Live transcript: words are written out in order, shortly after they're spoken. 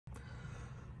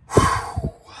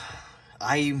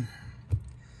I'm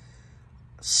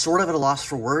sort of at a loss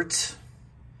for words,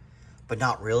 but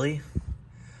not really.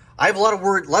 I have a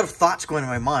lot of thoughts going in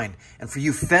my mind. And for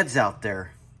you feds out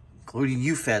there, including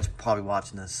you feds probably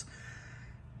watching this,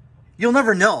 you'll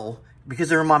never know because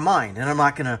they're in my mind. And I'm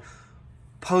not going to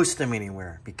post them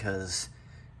anywhere because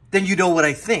then you know what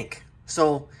I think.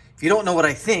 So if you don't know what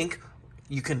I think,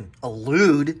 you can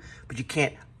allude, but you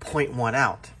can't point one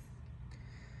out.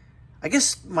 I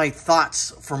guess my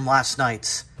thoughts from last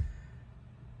night's,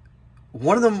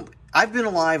 one of them, I've been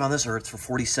alive on this earth for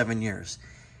 47 years.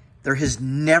 There has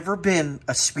never been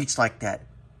a speech like that,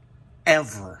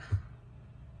 ever.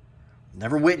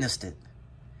 Never witnessed it.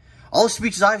 All the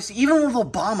speeches I've seen, even with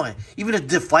Obama, even as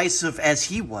divisive as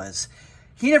he was,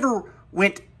 he never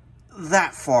went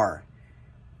that far.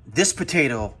 This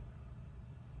potato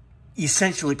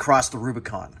essentially crossed the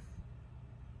Rubicon,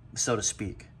 so to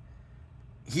speak.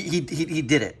 He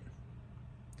did it.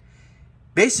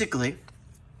 Basically,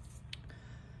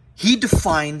 he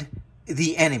defined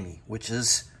the enemy, which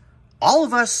is all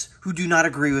of us who do not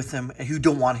agree with him and who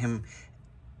don't want him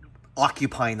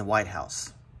occupying the White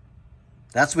House.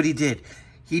 That's what he did.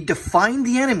 He defined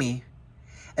the enemy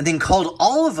and then called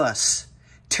all of us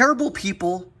terrible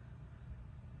people,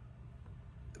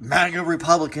 MAGA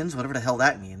Republicans, whatever the hell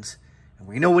that means. And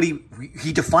we know what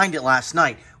he defined it last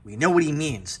night. We know what he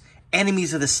means.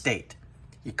 Enemies of the state.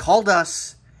 He called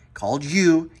us, called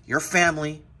you, your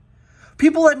family,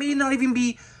 people that may not even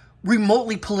be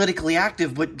remotely politically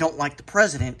active but don't like the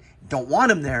president, don't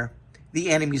want him there, the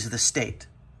enemies of the state.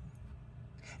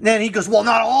 And then he goes, well,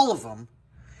 not all of them.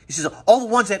 He says, all the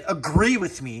ones that agree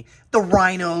with me, the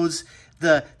rhinos,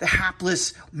 the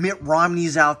hapless Mitt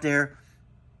Romneys out there,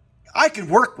 I can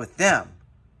work with them.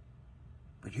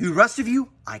 But you, the rest of you,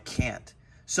 I can't.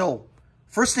 So,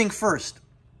 first thing first,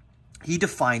 he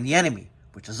defined the enemy,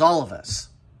 which is all of us.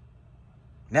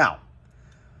 Now,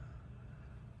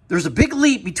 there's a big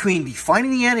leap between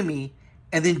defining the enemy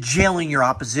and then jailing your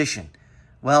opposition.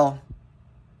 Well,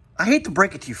 I hate to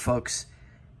break it to you folks.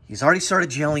 He's already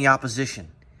started jailing the opposition.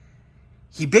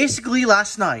 He basically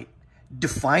last night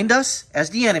defined us as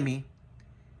the enemy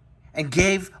and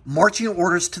gave marching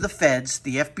orders to the feds,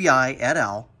 the FBI et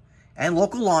al., and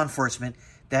local law enforcement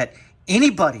that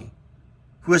anybody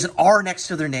who has an R next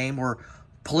to their name or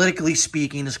politically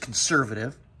speaking is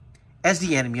conservative as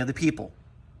the enemy of the people.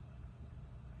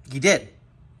 He did.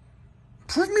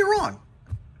 Prove me wrong.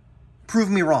 Prove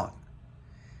me wrong.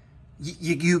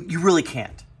 You really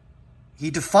can't.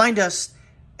 He defined us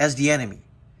as the enemy.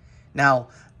 Now,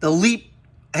 the leap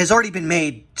has already been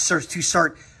made to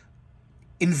start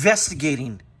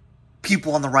investigating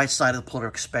people on the right side of the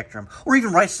political spectrum, or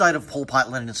even right side of Pol Pot,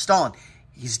 Lenin, and Stalin.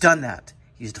 He's done that.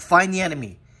 He's defined the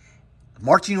enemy. The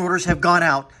marching orders have gone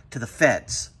out to the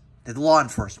feds, to the law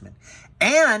enforcement.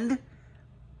 And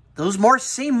those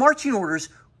same marching orders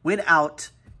went out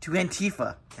to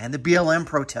Antifa and the BLM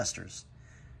protesters.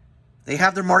 They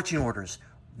have their marching orders.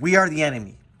 We are the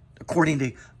enemy, according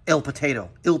to Il Potato.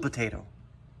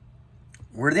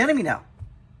 We're the enemy now.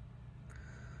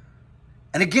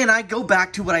 And again, I go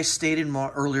back to what I stated in my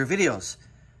earlier videos.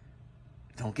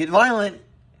 Don't get violent.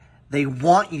 They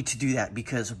want you to do that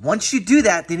because once you do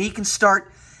that, then he can start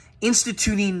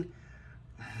instituting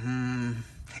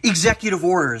executive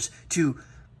orders to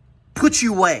put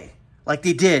you away, like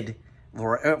they did,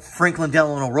 or Franklin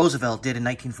Delano Roosevelt did in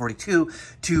 1942,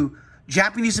 to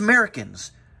Japanese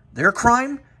Americans. Their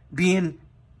crime being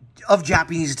of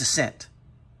Japanese descent.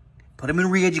 Put them in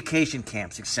re-education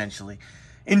camps, essentially.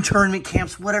 Internment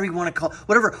camps, whatever you want to call it,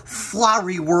 whatever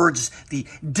flowery words the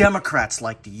Democrats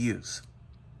like to use.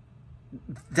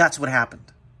 That's what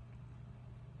happened.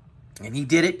 And he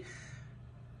did it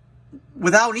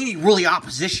without any really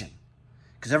opposition,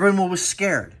 because everyone was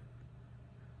scared.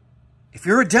 If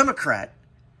you're a Democrat,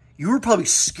 you were probably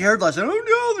scared last night. Oh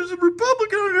no, there's a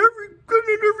Republican in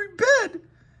every bed.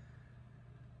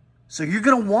 So you're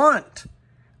going to want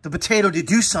the potato to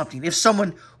do something if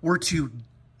someone were to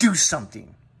do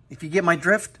something. If you get my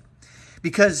drift.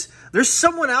 Because there's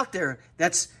someone out there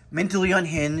that's mentally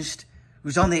unhinged,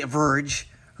 who's on the verge,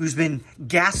 who's been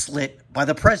gaslit by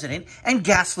the president and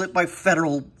gaslit by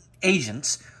federal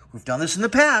agents who've done this in the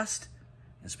past.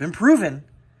 It's been proven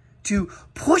to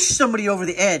push somebody over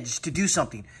the edge to do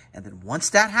something. And then once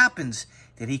that happens,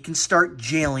 then he can start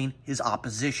jailing his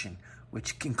opposition,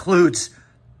 which includes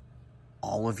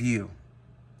all of you.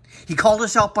 He called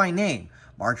us out by name.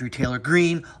 Marjorie Taylor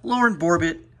Greene, Lauren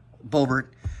Boebert,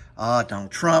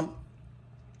 Donald Trump,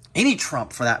 any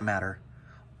Trump for that matter.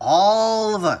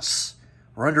 All of us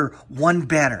were under one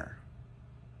banner.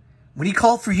 When he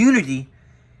called for unity,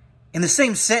 in the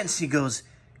same sentence he goes,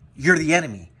 you're the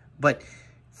enemy. But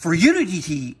for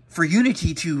unity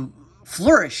to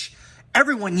flourish,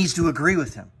 everyone needs to agree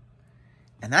with him.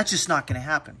 And that's just not going to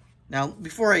happen. Now,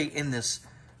 before I end this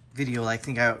video, I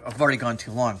think I've already gone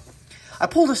too long. I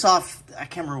pulled this off, I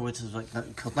can't remember what it was,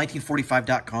 like, called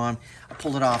 1945.com. I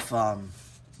pulled it off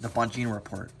the Bongino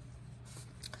Report.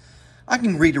 I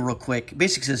can read it real quick. It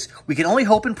basically says, we can only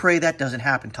hope and pray that doesn't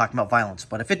happen, talking about violence.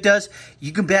 But if it does,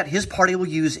 you can bet his party will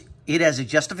use it as a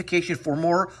justification for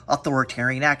more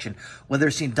authoritarian action. Whether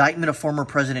it's the indictment of former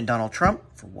President Donald Trump,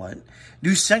 for what?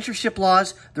 New censorship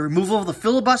laws, the removal of the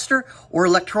filibuster, or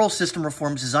electoral system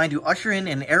reforms designed to usher in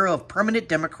an era of permanent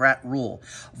Democrat rule.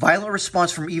 Violent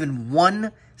response from even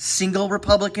one single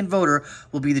Republican voter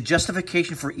will be the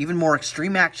justification for even more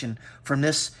extreme action from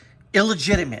this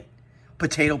illegitimate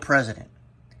potato president.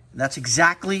 And that's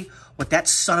exactly what that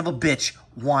son of a bitch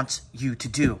wants you to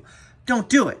do. Don't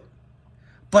do it.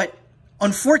 But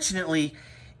unfortunately,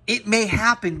 it may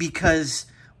happen because,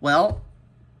 well,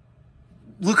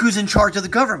 look who's in charge of the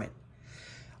government.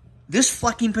 This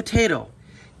fucking potato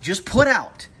just put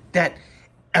out that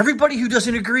everybody who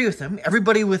doesn't agree with him,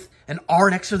 everybody with an R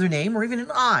next to their name, or even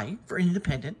an I for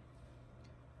independent,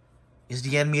 is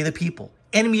the enemy of the people,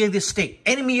 enemy of the state,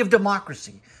 enemy of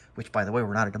democracy. Which, by the way,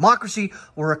 we're not a democracy,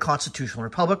 we're a constitutional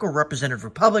republic or representative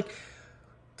republic,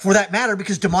 for that matter,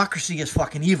 because democracy is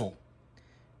fucking evil.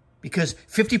 Because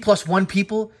 50 plus 1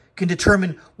 people can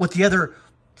determine what the other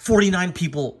 49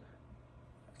 people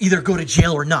either go to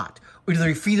jail or not, or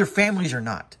either feed their families or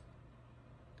not,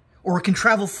 or can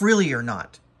travel freely or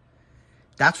not.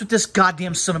 That's what this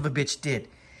goddamn son of a bitch did.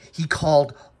 He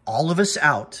called all of us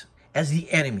out as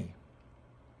the enemy.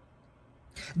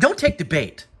 Don't take the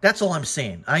bait. That's all I'm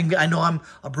saying. I know I'm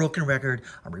a broken record.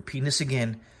 I'm repeating this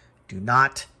again. Do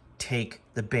not take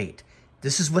the bait.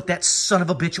 This is what that son of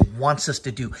a bitch wants us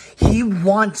to do. He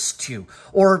wants to.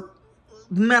 Or,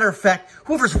 matter of fact,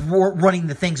 whoever's running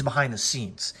the things behind the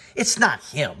scenes. It's not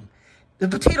him. The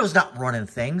potato's not running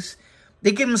things.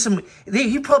 They give him some...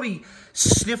 He probably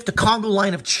sniffed a Congo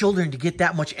line of children to get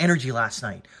that much energy last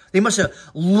night. They must have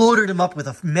loaded him up with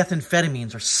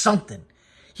methamphetamines or something.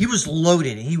 He was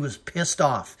loaded and he was pissed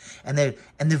off. And the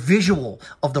visual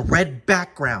of the red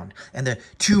background and the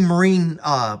 2 Marine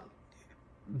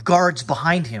guards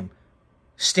behind him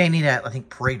standing at, I think,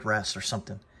 parade rest or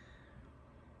something.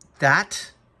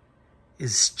 That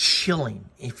is chilling.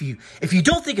 If you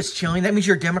don't think it's chilling, that means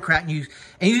you're a Democrat and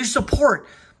you support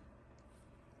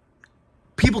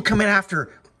people coming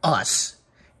after us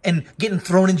and getting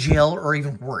thrown in jail or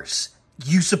even worse.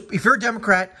 If you're a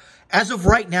Democrat, as of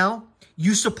right now,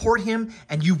 you support him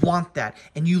and you want that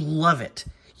and you love it.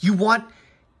 You want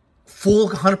full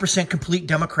 100% complete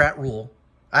Democrat rule.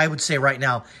 I would say right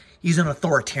now, he's an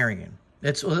authoritarian.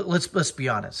 Let's be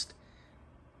honest.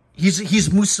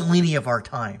 He's Mussolini of our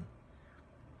time.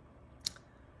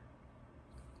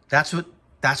 That's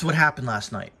what happened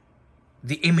last night.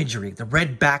 The imagery, the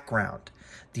red background,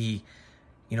 the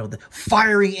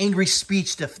fiery, angry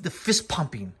speech, the fist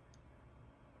pumping,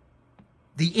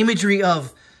 the imagery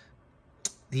of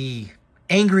the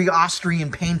angry Austrian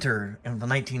painter in the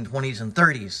 1920s and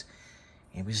 30s.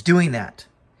 He was doing that,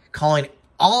 calling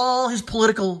all his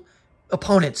political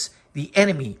opponents the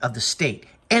enemy of the state,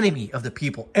 enemy of the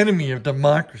people, enemy of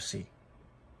democracy.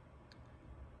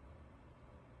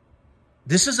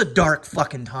 This is a dark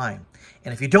fucking time.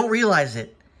 And if you don't realize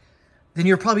it, then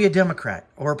you're probably a Democrat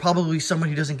or probably someone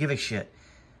who doesn't give a shit.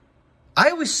 I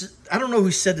don't know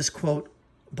who said this quote,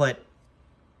 but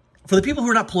for the people who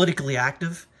are not politically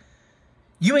active,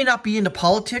 you may not be into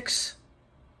politics,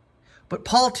 but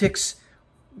politics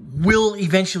will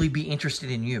eventually be interested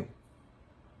in you.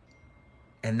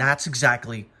 And that's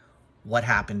exactly what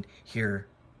happened here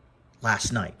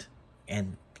last night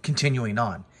and continuing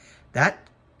on. That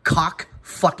cock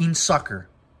fucking sucker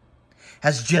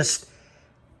has just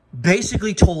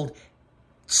basically told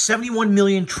 71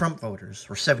 million Trump voters,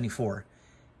 or 74,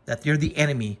 that they're the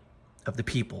enemy of the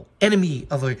people, enemy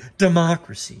of a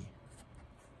democracy.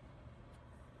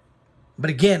 But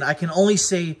again, I can only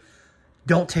say,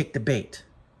 don't take the bait.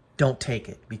 Don't take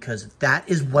it, because that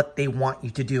is what they want you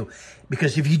to do.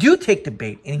 Because if you do take the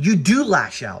bait and you do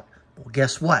lash out, well,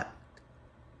 guess what?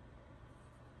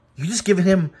 You're just giving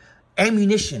him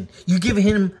ammunition. You're giving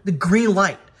him the green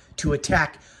light to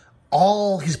attack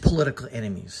all his political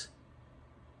enemies.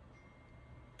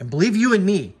 And believe you and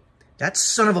me, that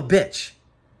son of a bitch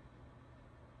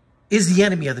is the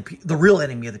enemy of the real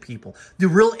enemy of the people, the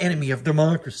real enemy of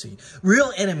democracy,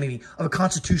 real enemy of a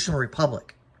constitutional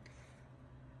republic.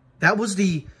 That was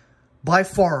by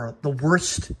far the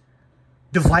worst,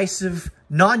 divisive,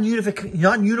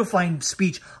 non-unifying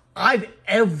speech I've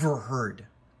ever heard.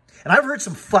 And I've heard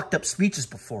some fucked up speeches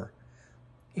before,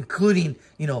 including,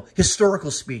 you know,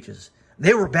 historical speeches.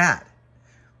 They were bad.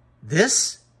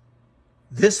 This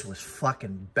was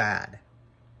fucking bad.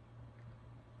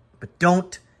 But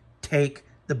don't take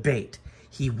the bait.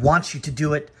 He wants you to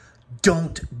do it.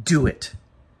 Don't do it.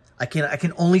 I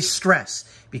can only stress,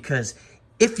 because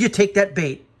if you take that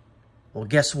bait, well,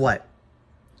 guess what?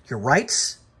 Your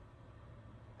rights,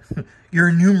 your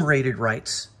enumerated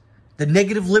rights, the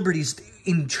negative liberties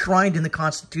enshrined in the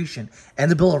Constitution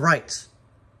and the Bill of Rights,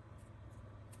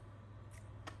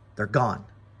 they're gone.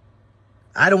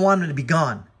 I don't want them to be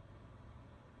gone.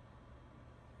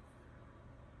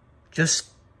 Just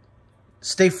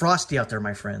stay frosty out there,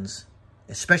 my friends,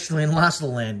 especially in Lost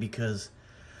Land, because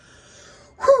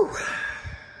whew,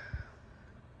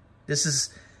 this is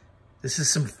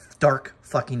some dark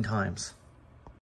fucking times.